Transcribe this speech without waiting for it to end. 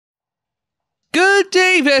Good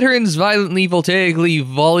day, veterans, violently, voltaically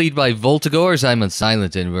volleyed by Voltigores. I'm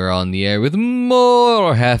Unsilent, and we're on the air with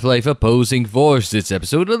more Half-Life Opposing Force. It's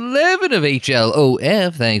episode 11 of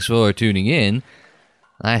HLOF. Thanks for tuning in.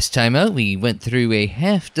 Last time out, we went through a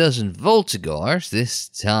half-dozen Voltigores. This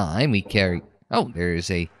time, we carry... Oh,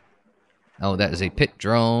 there's a... Oh, that is a pit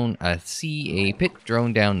drone. I see a pit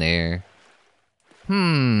drone down there.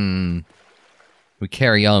 We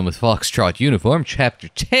carry on with Foxtrot Uniform, Chapter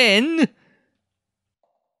 10.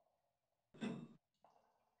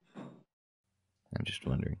 I'm just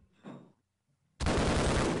wondering.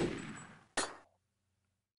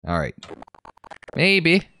 Alright.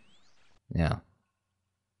 Maybe. Yeah.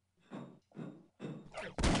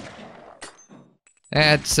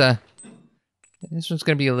 That's, this one's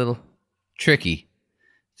gonna be a little tricky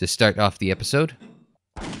to start off the episode.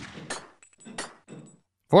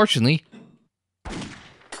 Fortunately,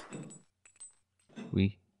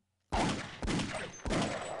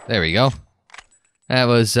 there we go. That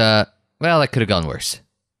was, well, that could have gone worse.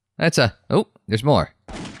 That's oh, there's more.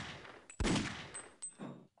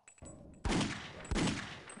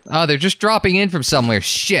 Oh, they're just dropping in from somewhere.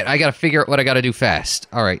 Shit, I gotta figure out what I gotta do fast.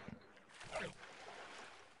 Alright.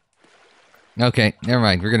 Okay, never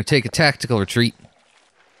mind. We're gonna take a tactical retreat.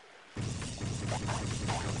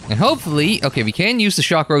 And hopefully... Okay, we can use the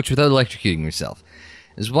shock roach without electrocuting yourself.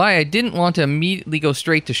 This is why I didn't want to immediately go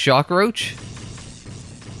straight to shock roach.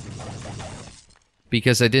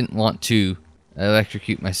 Because I didn't want to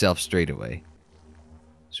electrocute myself straight away.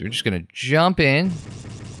 So we're just gonna jump in.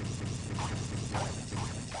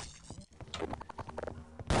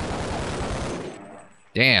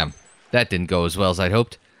 Damn, that didn't go as well as I'd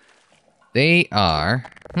hoped. They are...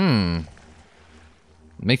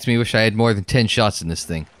 Makes me wish I had more than 10 shots in this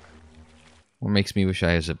thing. Or makes me wish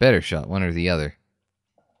I had a better shot, one or the other.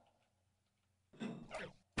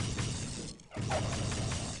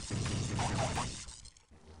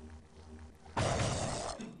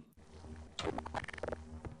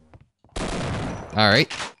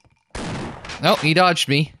 Alright. Oh, he dodged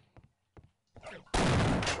me.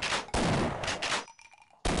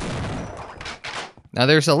 Now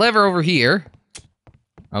there's a lever over here.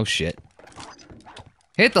 Oh shit.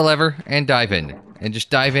 Hit the lever and dive in. And just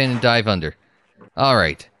dive in and dive under.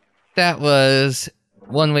 Alright. That was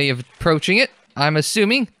one way of approaching it, I'm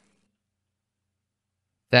assuming.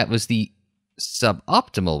 That was the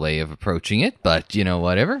suboptimal way of approaching it, but you know,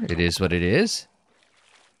 whatever. It is what it is.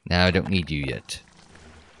 Now I don't need you yet.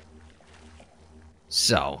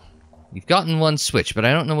 So, we've gotten one switch, but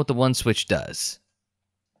I don't know what the one switch does.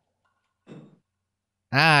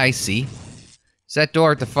 Ah, I see. It's that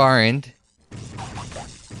door at the far end.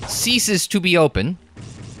 Ceases to be open.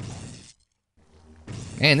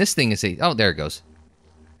 And this thing is a... Oh, there it goes.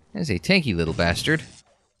 That's a tanky little bastard.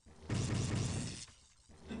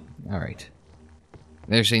 Alright.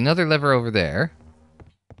 There's another lever over there.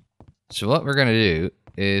 So what we're gonna do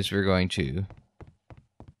is we're going to...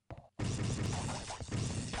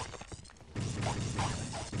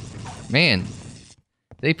 Man,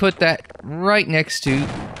 they put that right next to...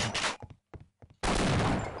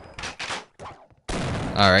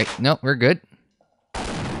 Alright, no, we're good.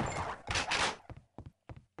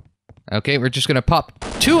 Okay, we're just gonna pop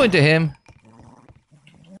 2 into him.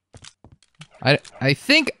 I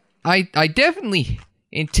think I definitely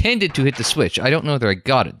intended to hit the switch. I don't know whether I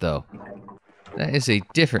got it, though. That is a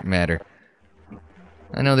different matter.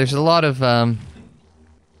 I know there's a lot of,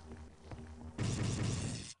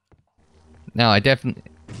 No, I definitely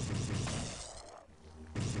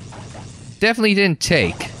didn't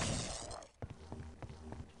take.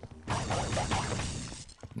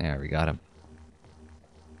 There, we got him.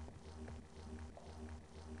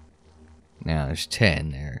 Now there's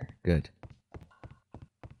 10 there. Good.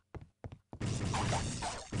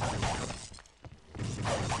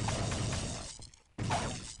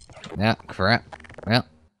 Yeah, crap. Well,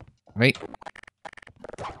 wait.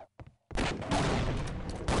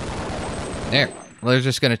 There. Well, they're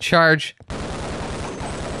just gonna charge.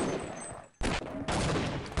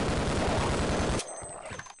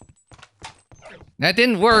 That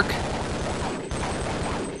didn't work.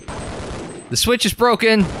 The switch is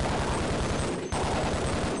broken.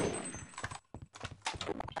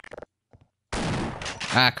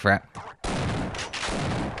 Ah, crap.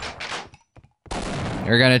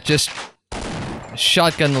 They're gonna just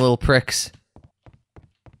shotgun the little pricks.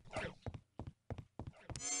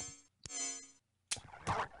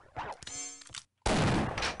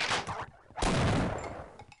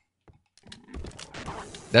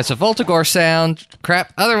 That's a Voltigore sound.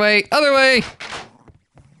 Crap. Other way. Other way.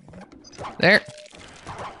 There.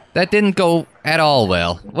 That didn't go at all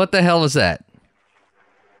well. What the hell was that?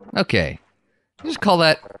 Okay. Just call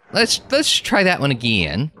that... Let's try that one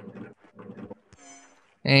again.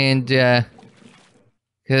 And,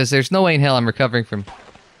 because there's no way in hell I'm recovering from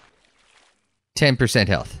 10%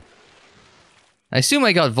 health. I assume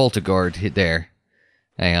I got Voltigord hit there.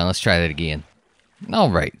 Hang on, let's try that again.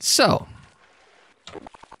 Alright, so...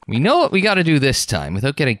 we know what we gotta do this time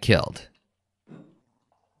without getting killed.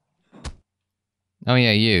 Oh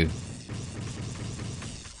yeah, you.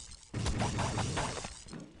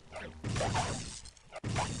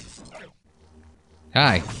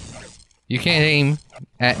 Hi. You can't aim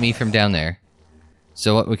at me from down there.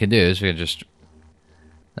 So what we can do is we can just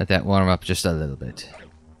let that warm up just a little bit.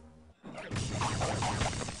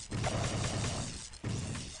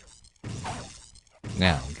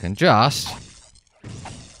 Now we can just...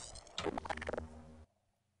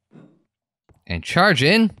 and charge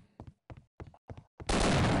in.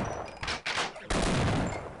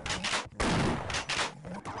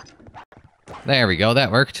 There we go,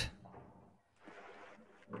 that worked.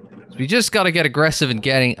 So we just gotta get aggressive in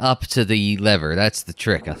getting up to the lever. That's the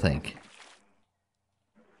trick, I think.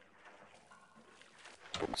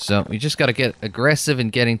 So we just gotta get aggressive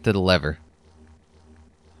in getting to the lever.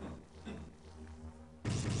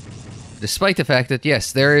 Despite the fact that,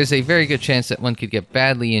 yes, there is a very good chance that one could get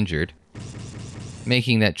badly injured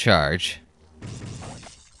making that charge.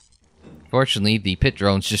 Fortunately, the pit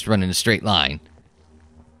drones just run in a straight line.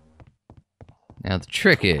 Now, the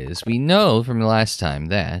trick is, we know from the last time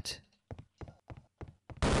that...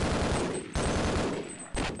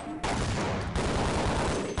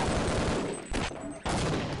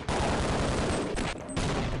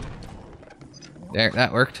 there,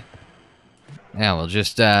 that worked. Now we'll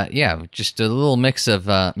just, yeah, just a little mix of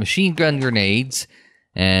machine gun grenades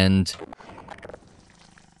and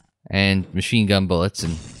machine gun bullets,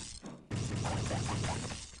 and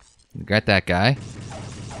got that guy.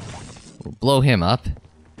 We'll blow him up.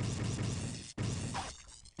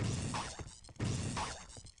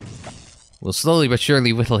 We'll slowly but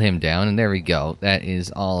surely whittle him down, and there we go. That is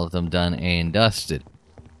all of them done and dusted.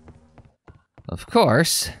 Of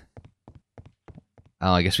course...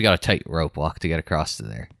 oh, I guess we got a tight rope walk to get across to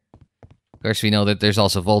there. Of course, we know that there's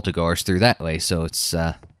also Voltigors through that way, so it's,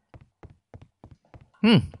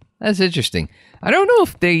 that's interesting. I don't know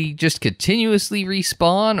if they just continuously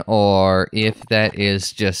respawn, or if that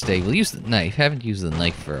is just a... we'll use the knife. Haven't used the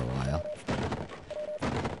knife for a while.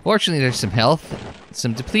 Fortunately, there's some health,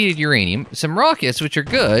 some depleted uranium, some rockets, which are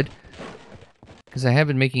good, because I have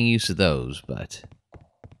been making use of those, but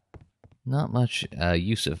not much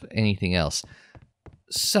use of anything else.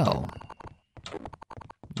 So,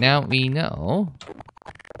 now we know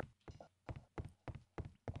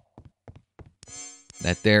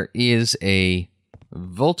that there is a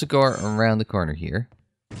Voltigor around the corner here.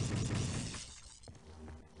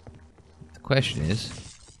 The question is,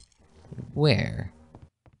 where?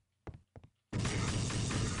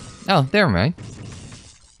 Oh, never mind.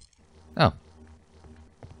 Oh.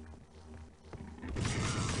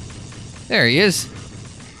 There he is.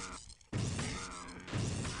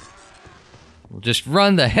 We'll just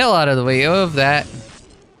run the hell out of the way of that.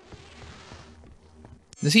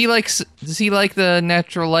 Does he like the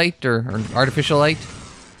natural light or artificial light?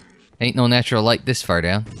 Ain't no natural light this far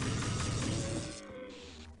down.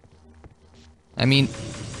 I mean,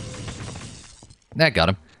 that got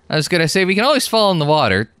him. I was gonna say, we can always fall in the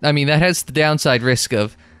water. I mean, that has the downside risk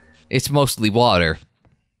of it's mostly water.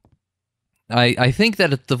 I think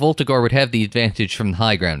that if the Voltigor would have the advantage from the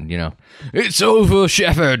high ground, you know. It's over,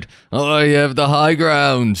 Shephard! I have the high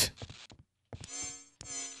ground!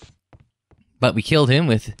 But we killed him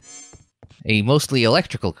with a mostly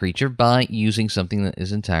electrical creature by using something that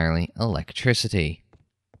is entirely electricity.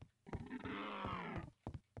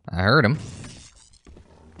 I heard him.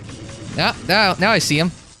 Now I see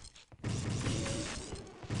him.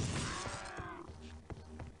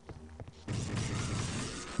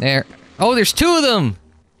 There. Oh, there's two of them!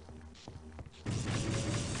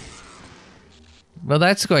 Well,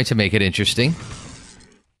 that's going to make it interesting.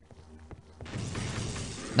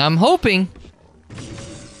 I'm hoping...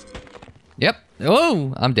 yep.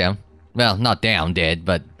 Oh, I'm down. Well, not down dead,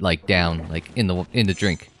 but like down, like in the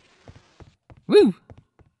drink. Woo!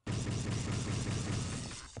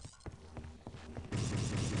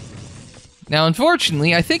 Now,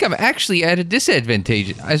 unfortunately, I think I'm actually at a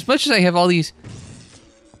disadvantage. As much as I have all these...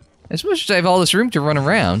 as much as I have all this room to run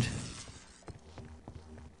around,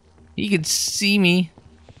 he could see me.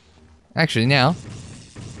 Actually, now,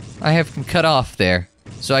 I have him cut off there.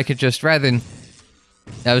 So I could just, rather than...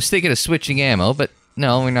 I was thinking of switching ammo, but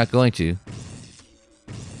no, we're not going to.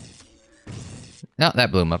 No,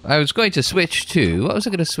 that blew him up. I was going to switch to... What was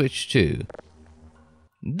I going to switch to?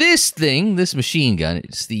 This thing, this machine gun,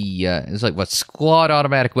 it's the, it's like, what, squad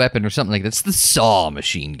automatic weapon or something like that. It's the SAW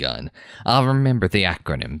machine gun. I'll remember the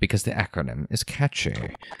acronym, because the acronym is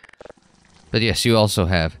catchy. But yes, you also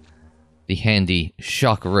have the handy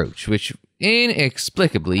shock roach, which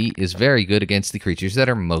inexplicably is very good against the creatures that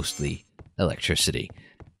are mostly electricity.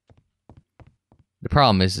 The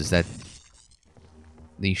problem is that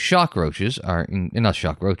the shock roaches are, not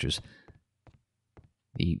shock roaches,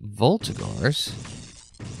 the Voltigors...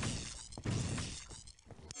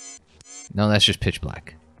 No, that's just pitch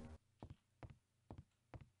black.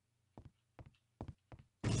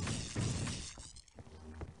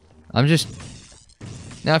 I'm just...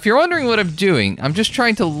 Now, if you're wondering what I'm doing, I'm just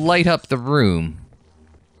trying to light up the room.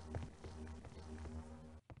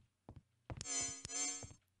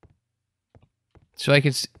 So I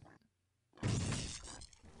can...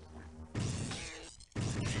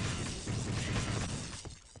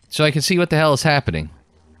 So I can see what the hell is happening.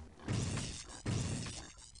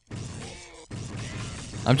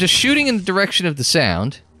 I'm just shooting in the direction of the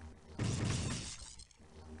sound.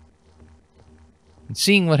 And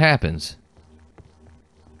seeing what happens.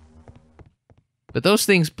 But those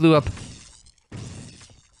things blew up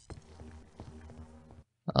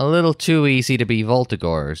a little too easy to be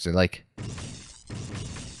Voltigors. They're like...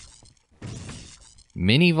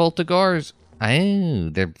 mini Voltigors? Oh,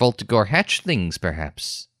 they're Voltigor hatchlings,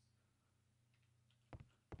 perhaps.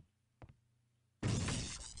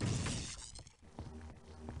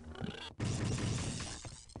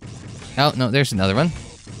 Oh, no, there's another one.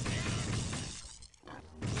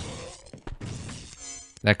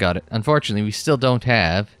 That got it. Unfortunately, we still don't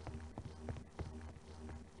have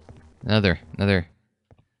another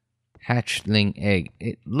hatchling egg.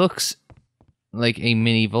 It looks like a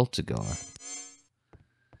mini Voltigor.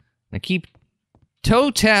 I keep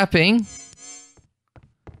toe tapping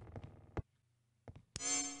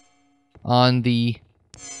on the...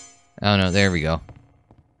 Oh no, there we go.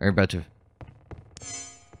 We're about to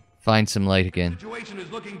find some light again. Situation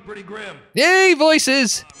is looking pretty grim. Yay,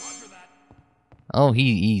 voices! Oh,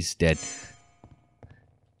 he's dead.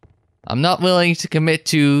 I'm not willing to commit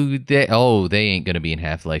to the... Oh, they ain't gonna be in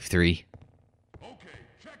Half-Life 3. Okay,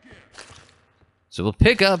 check in. So we'll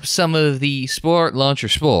pick up some of the spore launcher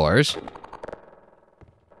spores. This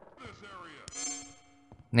area.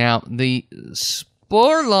 Now, the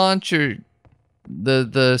spore launcher...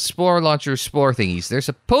 The spore launcher spore thingies, they're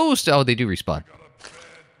supposed to... Oh, they do respawn.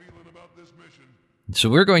 So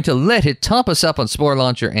we're going to let it top us up on spore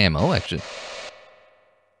launcher ammo, actually.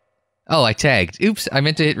 Oh, I tagged. Oops, I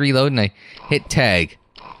meant to hit reload and I hit tag.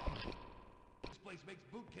 This place makes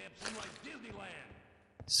boot camp seem like Disneyland.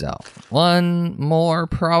 So, one more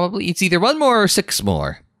probably. It's either one more or six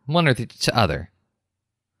more. One or the other.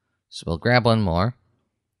 So we'll grab one more.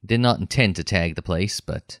 Did not intend to tag the place,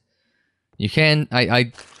 but... You can,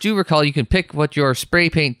 I do recall you can pick what your spray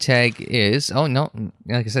paint tag is. Oh, no,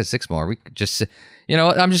 like I said, six more. We could just, you know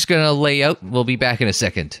what, I'm just going to lay out. We'll be back in a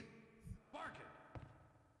second.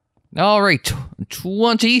 Alright,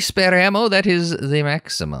 20 spare ammo. That is the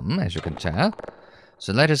maximum, as you can tell.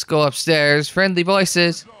 So let us go upstairs. Friendly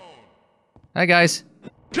voices. Hi, guys.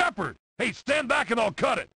 Shephard! Hey, stand back and I'll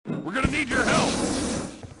cut it. We're gonna need your help.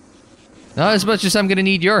 Not as much as I'm going to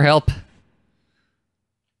need your help.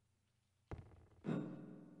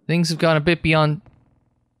 Things have gone a bit beyond...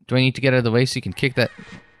 Do I need to get out of the way so you can kick that?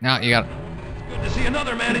 No, you got it. It's good to see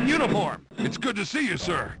another man in uniform. It's good to see you,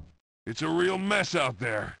 sir. It's a real mess out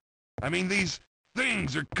there. I mean, these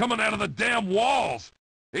things are coming out of the damn walls.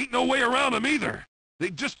 Ain't no way around them either. They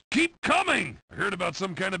just keep coming. I heard about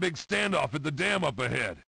some kind of big standoff at the dam up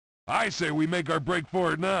ahead. I say we make our break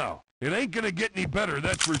for it now. It ain't gonna get any better,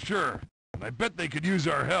 that's for sure. And I bet they could use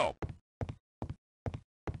our help.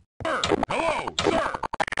 Sir! Hello, sir!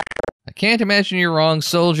 I can't imagine you're wrong,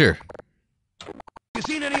 soldier. You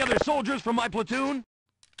seen any other soldiers from my platoon?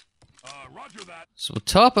 Roger that. So we'll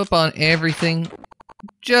top up on everything,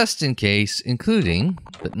 just in case, including,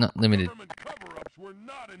 but not limited, Were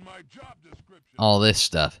not in my job description. all this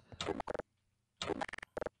stuff.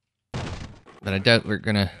 But I doubt we're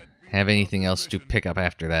gonna have anything else to pick up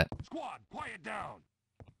after that. Squad, quiet down.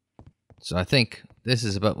 So I think this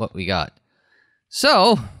is about what we got.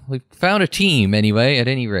 So, we found a team anyway, at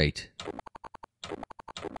any rate.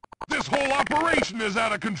 This whole operation is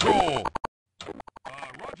out of control.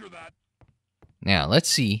 Roger that. Now, let's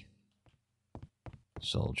see.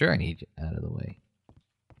 Soldier, I need you out of the way.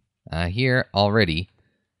 Here, already,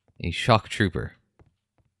 a shock trooper.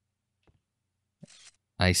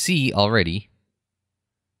 I see, already,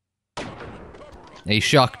 A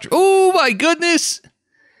shock... Oh my goodness!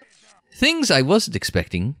 Things I wasn't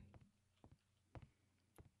expecting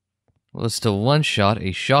was to one-shot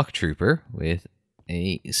a shock trooper with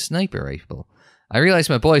a sniper rifle. I realize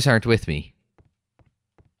my boys aren't with me.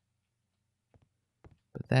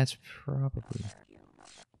 But that's probably...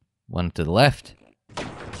 One to the left.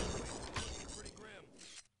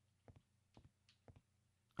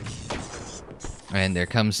 And there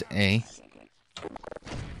comes a...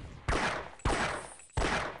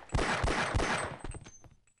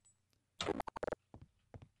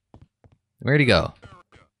 Where'd he go?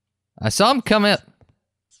 I saw him come up.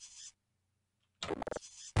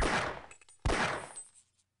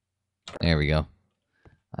 There we go.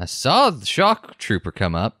 I saw the shock trooper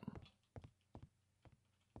come up.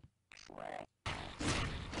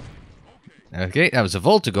 Okay, that was a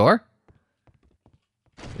Voltigore.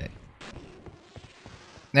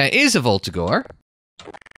 That is a Voltigore.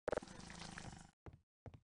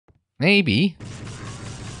 Maybe.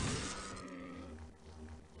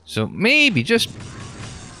 So maybe, just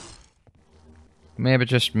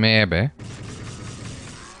maybe,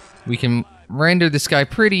 we can render this guy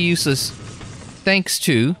pretty useless thanks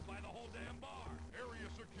to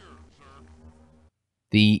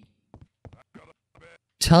the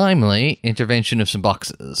timely intervention of some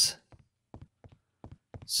boxes.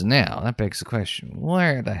 So now, that begs the question,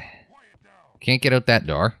 where the... Can't get out that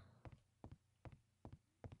door.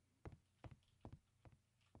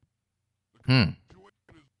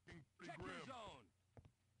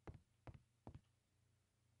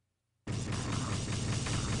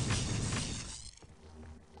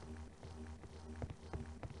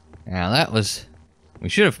 Now that was... We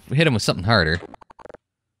should have hit him with something harder.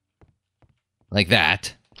 Like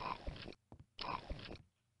that.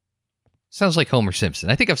 Sounds like Homer Simpson.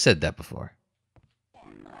 I think I've said that before.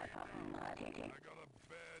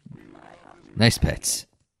 Nice pets.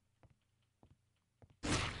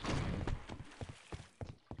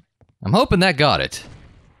 I'm hoping that got it.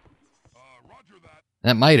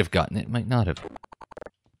 That might have gotten it, might not have.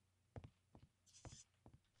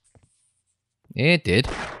 It did.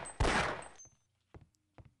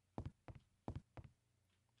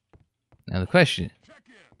 Now the question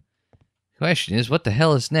is, what the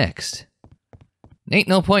hell is next? Ain't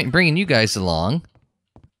no point in bringing you guys along.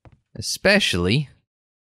 Especially...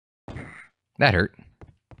 That hurt.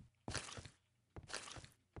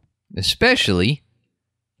 Especially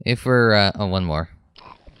if we're, oh, one more.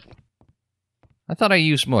 I thought I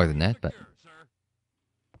used more than that, but...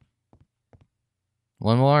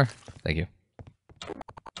 One more? Thank you.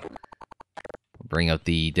 Bring out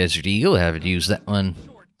the Desert Eagle. I haven't used that one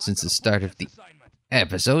since the start of the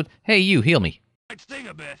episode. Hey, you, heal me.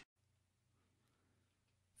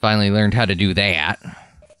 Finally learned how to do that.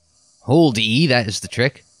 Hold E, that is the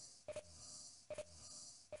trick.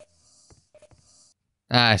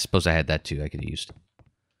 I suppose I had that too, I could have used.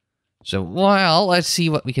 So, well, let's see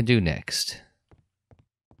what we can do next.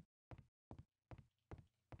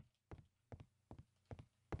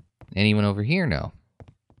 Anyone over here? No.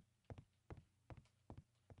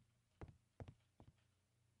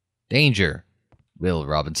 Danger, Will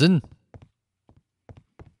Robinson.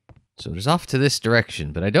 So it is off to this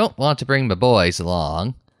direction, but I don't want to bring my boys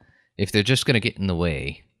along if they're just going to get in the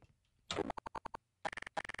way.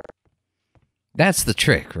 That's the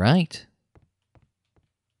trick, right?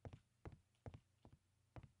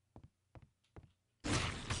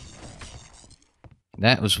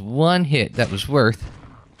 That was one hit that was worth...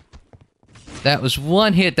 That was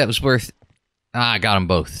one hit that was worth... Ah, I got them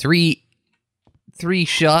both. Three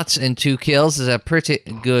shots and 2 kills is a pretty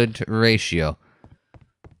good ratio.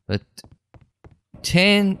 But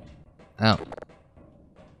 10... Oh.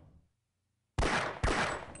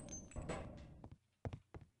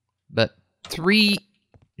 But 3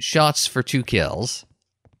 shots for 2 kills.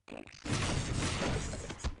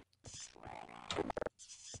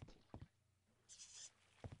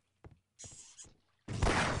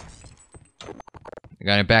 I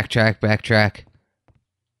gotta backtrack.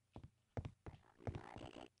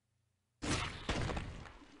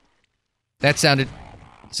 That sounded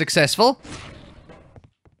successful.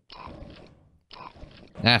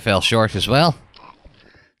 That fell short as well.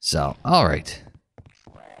 So, alright.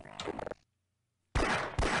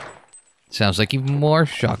 Sounds like even more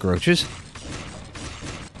shock roaches.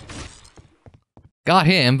 Got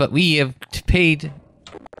him, but we have paid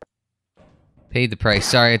the price.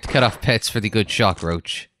 Sorry, I had to cut off pets for the good shock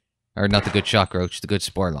roach. Or not the good shock roach, the good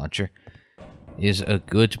spore launcher. Is a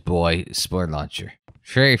good boy spore launcher.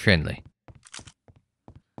 Very friendly.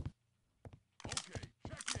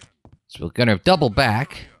 So we're gonna double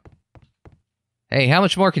back. Hey, how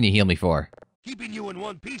much more can you heal me for? Keeping you in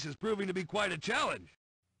one piece is proving to be quite a challenge.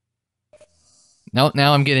 No,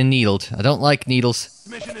 now I'm getting needled. I don't like needles. This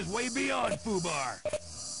mission is way beyond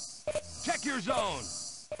FUBAR. Check your zone.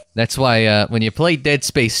 That's why when you play Dead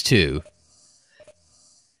Space 2,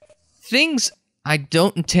 things I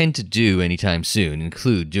don't intend to do anytime soon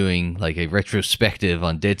include doing like a retrospective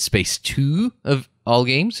on Dead Space 2 of all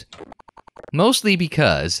games. Mostly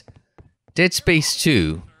because Dead Space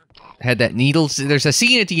 2 had that needle. There's a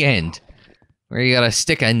scene at the end where you gotta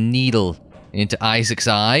stick a needle into Isaac's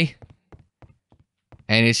eye.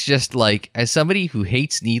 And it's just like, as somebody who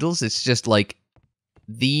hates needles, it's just like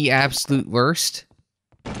the absolute worst.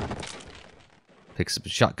 Picks up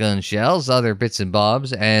shotgun shells, other bits and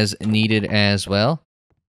bobs as needed as well.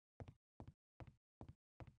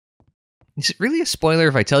 Is it really a spoiler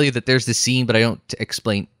if I tell you that there's this scene, but I don't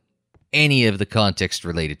explain any of the context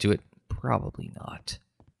related to it? Probably not.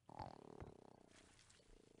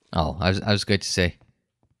 Oh, I was going to say.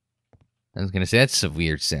 I was going to say, that's a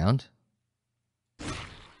weird sound.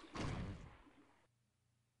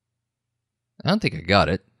 I don't think I got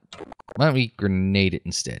it. Why don't we grenade it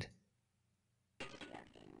instead?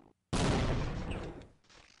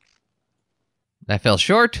 That fell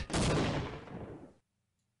short.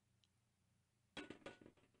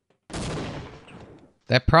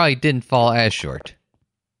 That probably didn't fall as short.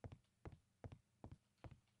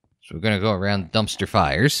 So we're gonna go around dumpster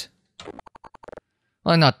fires.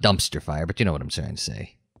 Well, not dumpster fire, but you know what I'm trying to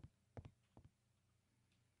say.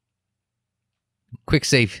 Quick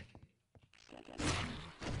save.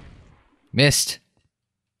 Missed.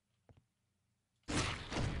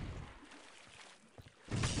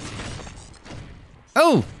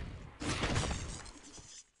 Oh!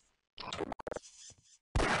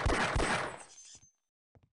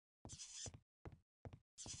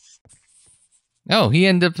 Oh, he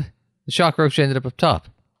ended up... The shock roach ended up top.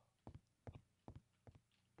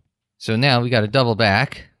 So now we gotta double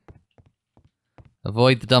back.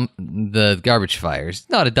 Avoid the garbage fires.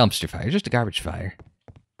 Not a dumpster fire, just a garbage fire.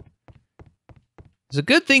 It's a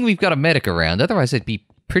good thing we've got a medic around, otherwise I'd be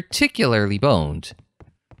particularly boned.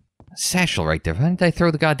 A satchel right there. Why didn't I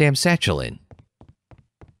throw the goddamn satchel in?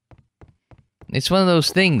 It's one of those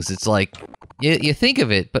things, it's like, you think of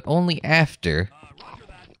it, but only after.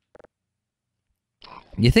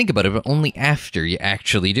 You think about it, but only after you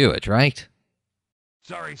actually do it, right?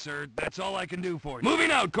 Sorry, sir. That's all I can do for you.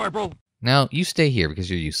 Moving out, Corporal! Now, you stay here because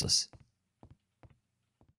you're useless.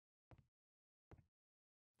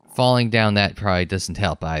 Falling down that probably doesn't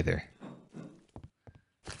help either.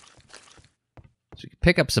 So we can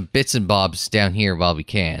pick up some bits and bobs down here while we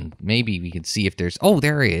can. Maybe we can see if there's... Oh,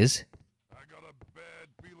 there is. I got a bad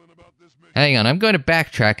feeling about this mission. Hang on, I'm going to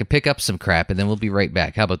backtrack and pick up some crap, and then we'll be right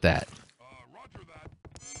back. How about that? Roger that.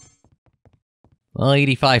 Well,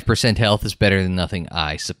 85% health is better than nothing,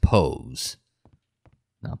 I suppose.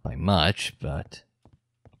 Not by much, but...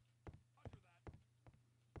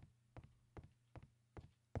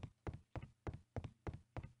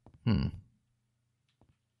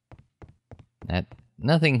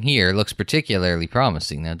 Nothing here looks particularly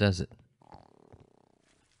promising now, does it?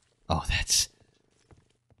 Oh, that's...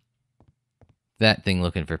 That thing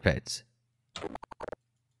looking for pets.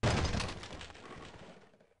 But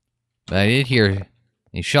I did hear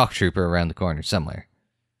a shock trooper around the corner somewhere.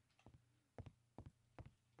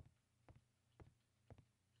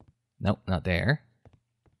 Nope, not there.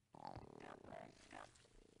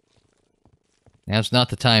 Now's not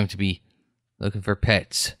the time to be looking for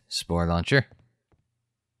pets, Spore Launcher.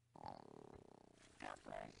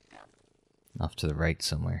 Off to the right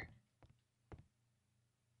somewhere.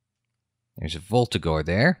 There's a Voltigore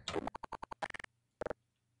there.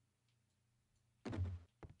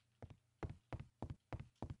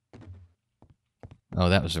 Oh,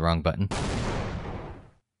 that was the wrong button.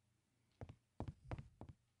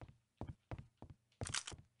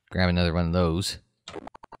 Grab another one of those.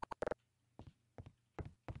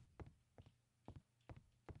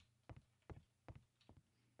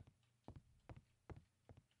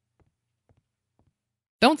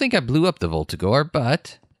 Don't think I blew up the Voltigore,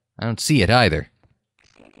 but I don't see it either.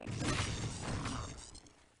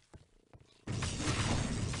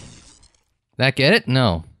 That get it?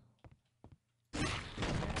 No.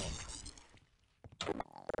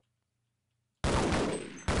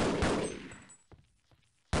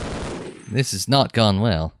 This has not gone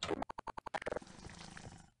well.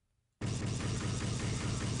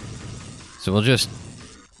 So we'll just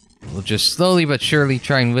slowly but surely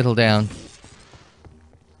try and whittle down.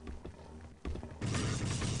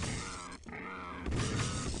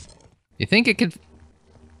 You think it could...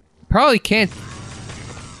 Probably can't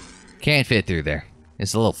fit through there.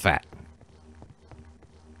 It's a little fat.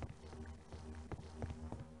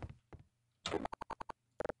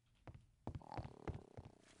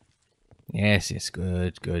 Yes, yes,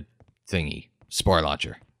 good, good thingy. Spore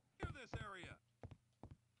launcher.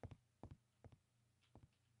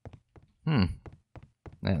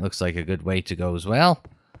 That looks like a good way to go as well.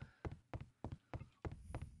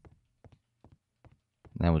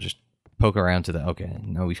 Now we'll just poke around to the... Okay,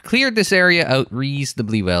 now we've cleared this area out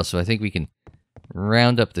reasonably well, so I think we can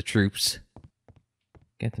round up the troops.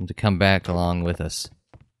 Get them to come back along with us.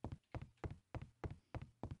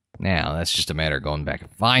 Now, that's just a matter of going back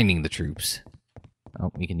and finding the troops.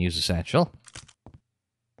 Oh, we can use a satchel.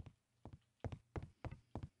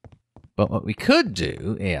 But what we could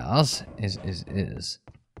do is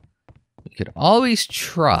we could always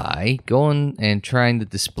try going and trying the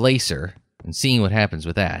displacer and seeing what happens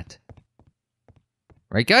with that.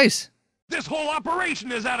 Right, guys? This whole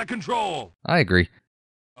operation is out of control! I agree.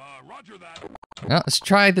 Roger that. Well, let's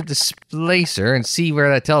try the displacer and see where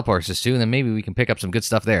that teleports us to, and then maybe we can pick up some good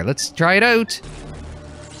stuff there. Let's try it out!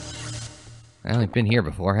 Well, we've been here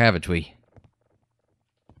before, haven't we?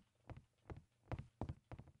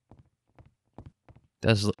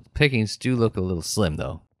 Pickings do look a little slim,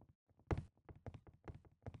 though.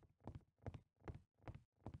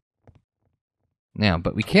 Now,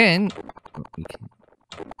 but we can...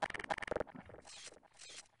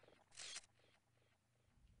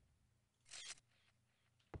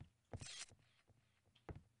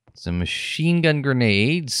 Some machine gun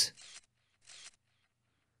grenades.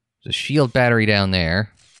 There's a shield battery down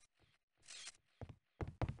there.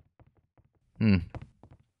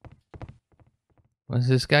 What's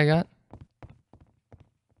this guy got?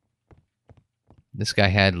 This guy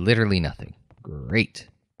had literally nothing. Great.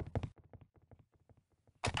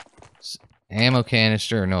 Ammo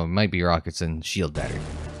canister. No, it might be rockets and shield battery.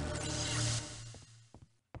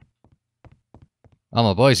 All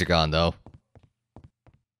my boys are gone, though.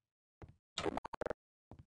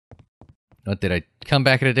 What, did I come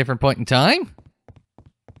back at a different point in time?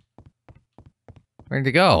 Where'd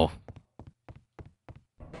they go?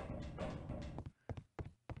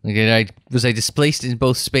 Was I displaced in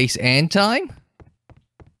both space and time?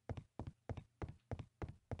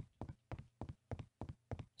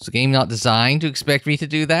 Is the game not designed to expect me to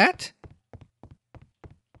do that?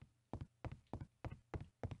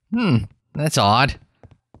 That's odd.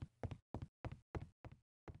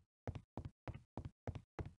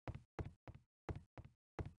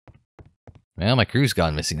 Well, my crew's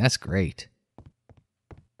gone missing. That's great.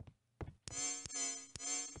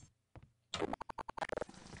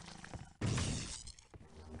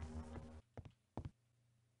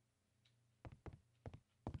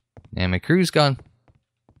 And my crew's gone.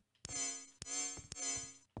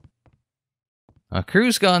 My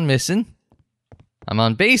crew's gone missing. I'm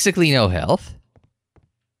on basically no health.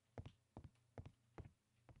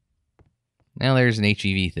 Now there's an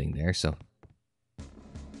HEV thing there, so...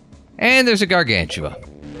 And there's a Gargantua.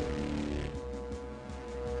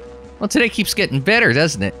 Well, today keeps getting better,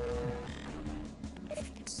 doesn't it?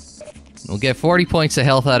 We'll get 40 points of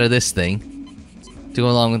health out of this thing. To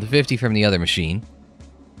along with the 50 from the other machine.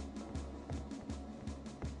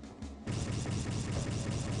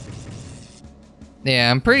 Yeah,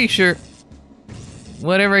 I'm pretty sure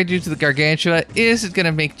whatever I do to the Gargantua isn't going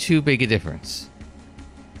to make too big a difference.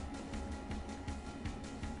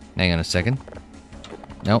 Hang on a second.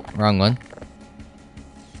 Nope, wrong one.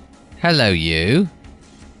 Hello, you.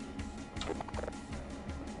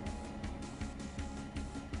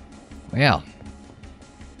 Well.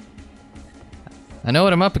 I know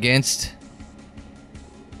what I'm up against.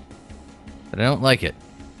 But I don't like it.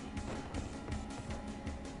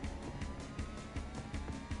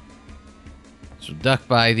 So duck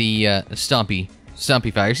by the stompy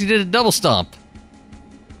fires. He did a double stomp.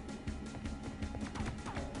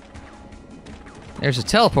 There's a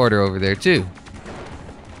teleporter over there, too.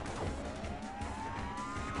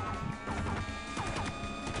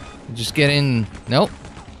 Just get in. Nope.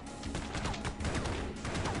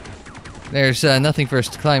 There's nothing for us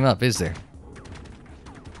to climb up, is there?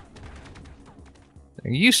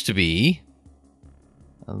 There used to be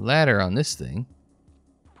a ladder on this thing.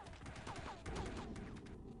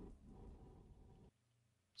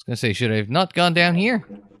 I was gonna say, should I have not gone down here?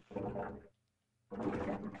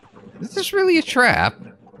 Is this really a trap?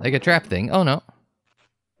 Like a trap thing? Oh, no.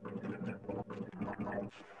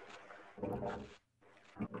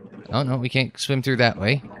 Oh, no, we can't swim through that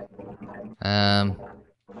way.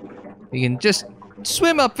 We can just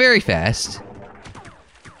swim up very fast.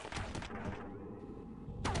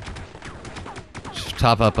 Just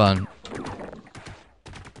top up on...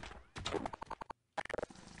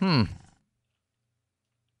 Have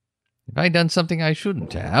I done something I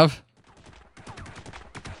shouldn't have?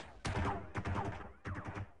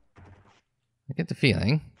 get the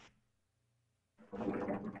feeling.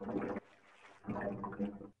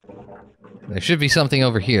 There should be something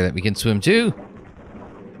over here that we can swim to.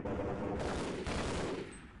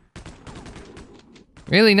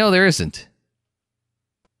 Really? No, there isn't.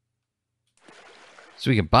 So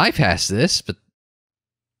we can bypass this, but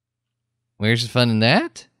where's the fun in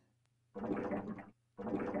that?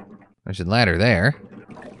 There's a ladder there.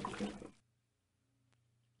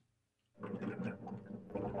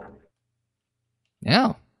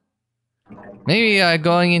 Now, maybe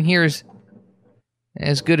going in here is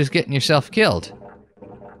as good as getting yourself killed.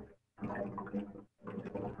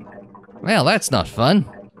 Well, that's not fun.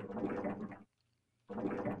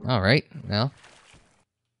 Alright, well.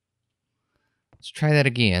 Let's try that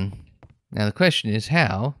again. Now the question is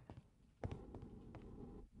how?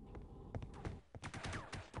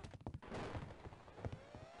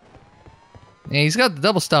 Yeah, he's got the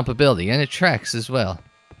double stomp ability, and it tracks as well.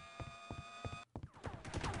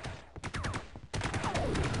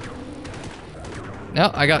 No,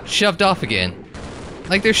 I got shoved off again.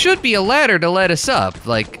 Like, there should be a ladder to let us up,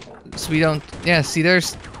 like, so we don't... Yeah, see,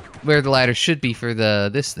 there's where the ladder should be for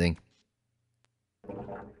this thing.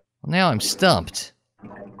 Well, now I'm stumped.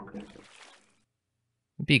 It'd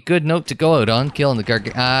be a good note to go out on, killing the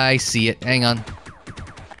Gargantua. I see it. Hang on.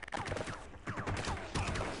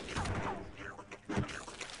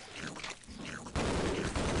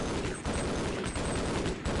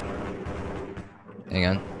 Hang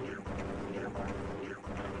on.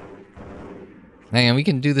 Hang on, we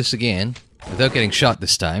can do this again without getting shot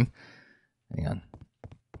this time. Hang on.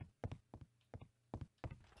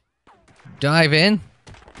 Dive in.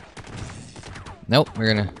 Nope,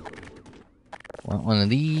 we're gonna want one of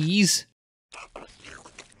these.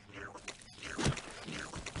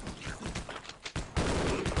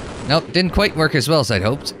 Nope, didn't quite work as well as I'd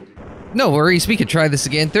hoped. No worries, we could try this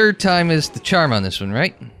again. Third time is the charm on this one,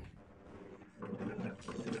 right?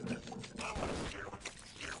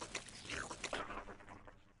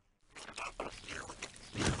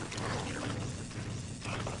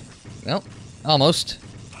 Well, almost.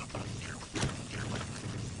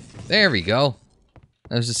 There we go.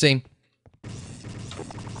 That was the same.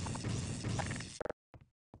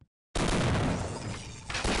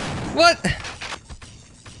 What?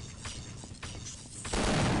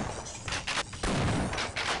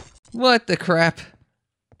 What the crap?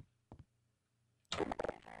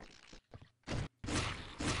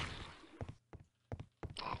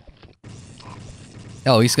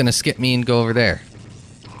 Oh, he's gonna skip me and go over there.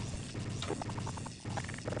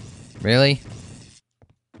 Really?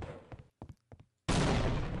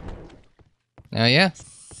 Oh yeah?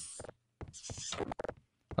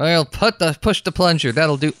 Well, push the plunger,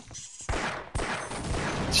 that'll do.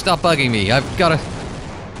 Stop bugging me, I've gotta...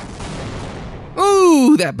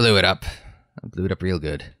 Ooh, that blew it up. That blew it up real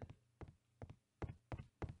good.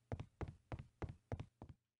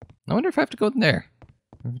 I wonder if I have to go in there.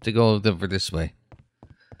 I have to go over this way.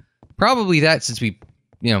 Probably that, since we,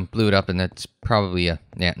 you know, blew it up, and that's probably a...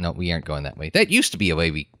 Yeah, no, we aren't going that way. That used to be a way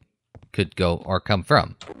we could go or come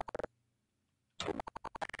from.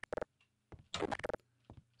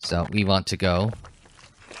 So, we want to go...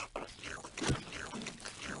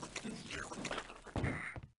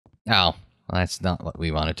 Oh, well, that's not what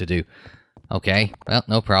we wanted to do. Okay, well,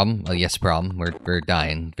 no problem. Well, yes, problem. We're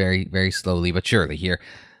dying very, very slowly but surely here.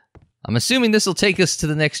 I'm assuming this will take us to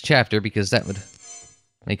the next chapter, because that would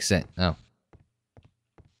make sense. Oh.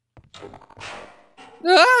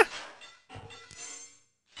 Ah!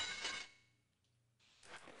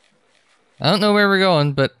 I don't know where we're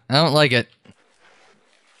going, but I don't like it.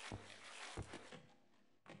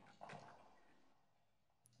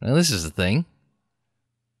 Well, this is the thing.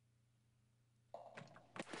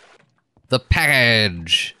 The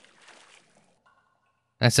package!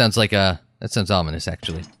 That sounds like that sounds ominous,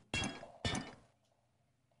 actually.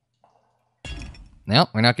 No,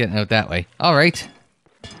 we're not getting out that way. Alright.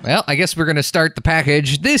 Well, I guess we're gonna start the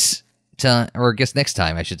package this time, or I guess next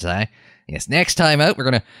time, I should say. Yes, next time out, we're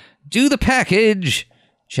gonna do the package!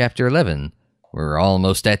 Chapter 11. We're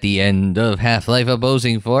almost at the end of Half-Life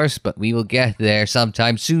Opposing Force, but we will get there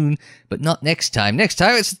sometime soon, but not next time. Next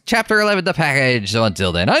time, it's Chapter 11, the package. So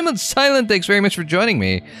until then, I'm Unsilent. Thanks very much for joining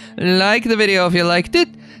me. Like the video if you liked it.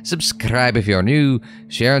 Subscribe if you're new.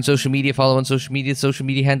 Share on social media. Follow on social media. The social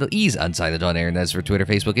media handle is Unsilent on air, and that's for Twitter,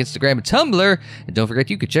 Facebook, Instagram, and Tumblr. And don't forget,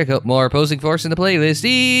 you can check out more Opposing Force in the playlist.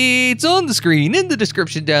 It's on the screen, in the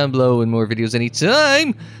description down below, and more videos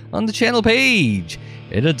anytime on the channel page.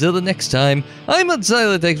 And until the next time, I'm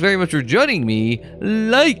Unsilent. Thanks very much for joining me.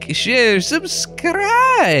 Like, share,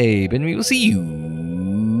 subscribe, and we will see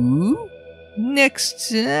you next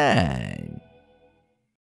time.